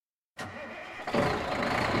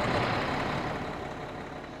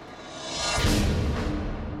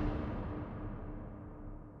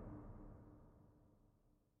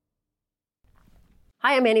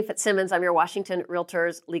Hi, I'm Annie Fitzsimmons. I'm your Washington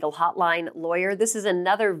Realtors Legal Hotline lawyer. This is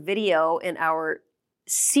another video in our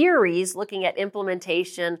series looking at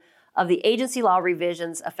implementation of the agency law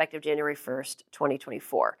revisions effective January 1st,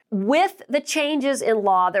 2024. With the changes in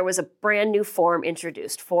law, there was a brand new form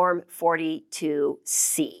introduced, Form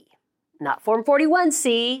 42C. Not Form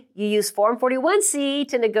 41C. You use Form 41C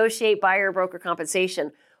to negotiate buyer-broker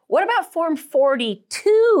compensation. What about Form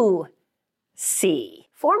 42C?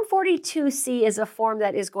 Form 42C is a form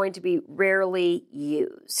that is going to be rarely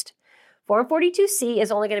used. Form 42C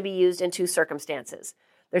is only going to be used in two circumstances.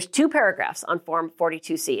 There's two paragraphs on Form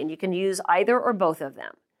 42C, and you can use either or both of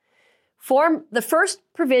them. The first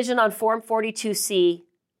provision on Form 42C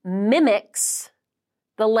mimics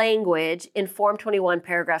the language in Form 21,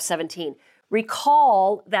 paragraph 17.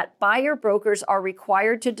 Recall that buyer brokers are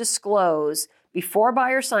required to disclose before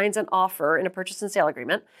buyer signs an offer in a purchase and sale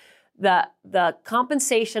agreement the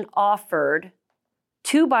compensation offered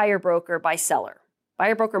to buyer broker by seller.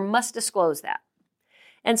 Buyer broker must disclose that.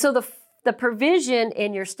 And so the provision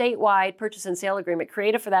in your statewide purchase and sale agreement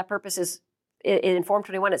created for that purpose is in Form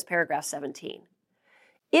 21, it's paragraph 17.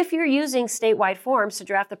 If you're using statewide forms to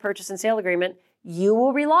draft the purchase and sale agreement, you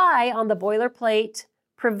will rely on the boilerplate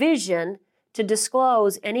provision to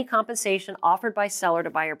disclose any compensation offered by seller to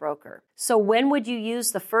buyer broker. So when would you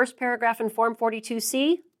use the first paragraph in Form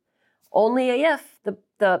 42C? Only if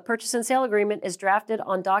the purchase and sale agreement is drafted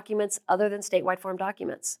on documents other than statewide form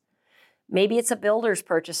documents. Maybe it's a builder's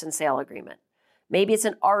purchase and sale agreement. Maybe it's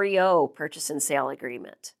an REO purchase and sale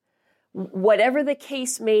agreement. Whatever the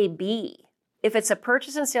case may be, if it's a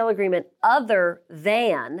purchase and sale agreement other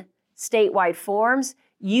than statewide forms,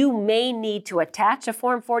 you may need to attach a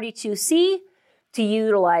Form 42C to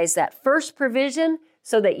utilize that first provision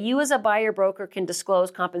so that you as a buyer broker can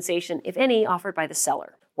disclose compensation, if any, offered by the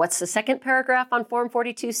seller. What's the second paragraph on Form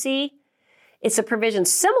 42C? It's a provision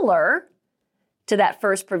similar to that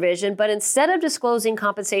first provision, but instead of disclosing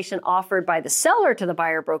compensation offered by the seller to the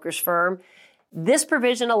buyer broker's firm, this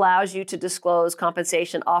provision allows you to disclose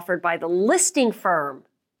compensation offered by the listing firm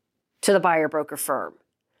to the buyer broker firm.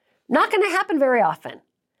 Not going to happen very often,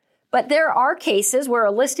 but there are cases where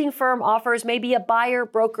a listing firm offers maybe a buyer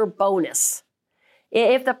broker bonus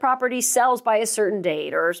if the property sells by a certain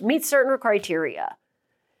date or meets certain criteria.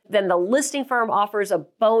 Then the listing firm offers a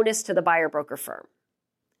bonus to the buyer broker firm.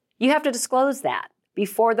 You have to disclose that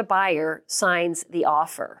before the buyer signs the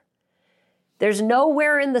offer. There's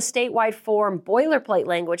nowhere in the statewide form boilerplate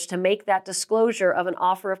language to make that disclosure of an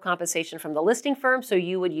offer of compensation from the listing firm, so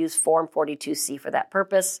you would use Form 42C for that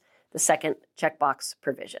purpose, the second checkbox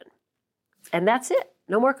provision. And that's it.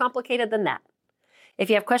 No more complicated than that. If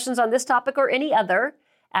you have questions on this topic or any other,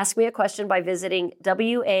 ask me a question by visiting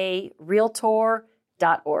warealtor.org.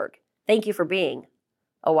 Thank you for being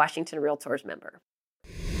a Washington Realtors member.